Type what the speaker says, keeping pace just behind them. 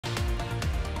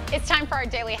It's time for our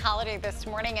daily holiday this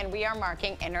morning, and we are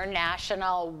marking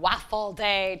International Waffle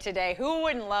Day today. Who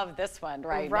wouldn't love this one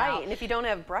right now? Right, and if you don't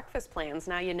have breakfast plans,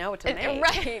 now you know what to make.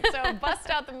 Right, so bust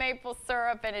out the maple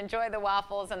syrup and enjoy the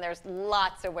waffles, and there's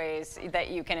lots of ways that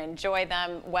you can enjoy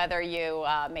them, whether you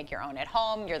make your own at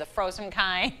home, you're the frozen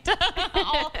kind,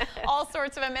 all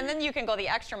sorts of them. And then you can go the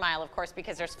extra mile, of course,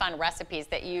 because there's fun recipes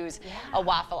that use a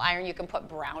waffle iron. You can put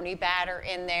brownie batter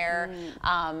in there,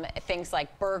 things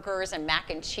like burgers and mac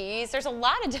and cheese. There's a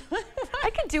lot of I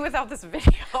could do without this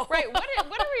video. Right, what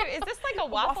are we, is this like a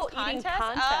waffle eating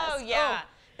contest? Oh, yeah. Oh.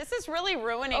 This is really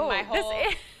ruining my whole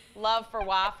love for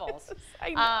waffles.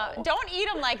 I know. Don't eat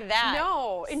them like that.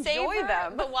 No, enjoy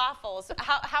them. The waffles.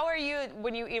 How are you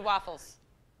when you eat waffles?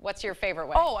 What's your favorite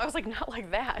way? Oh, I was like, not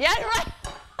like that. Yeah, right.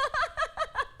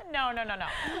 No.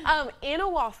 In a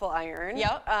waffle iron,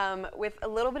 with a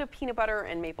little bit of peanut butter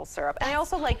and maple syrup. And I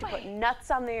also like to put nuts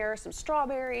on there, some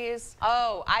strawberries.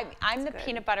 Oh, I'm the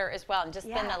peanut butter as well. And just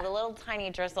then a little tiny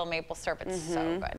drizzle of maple syrup. It's so good.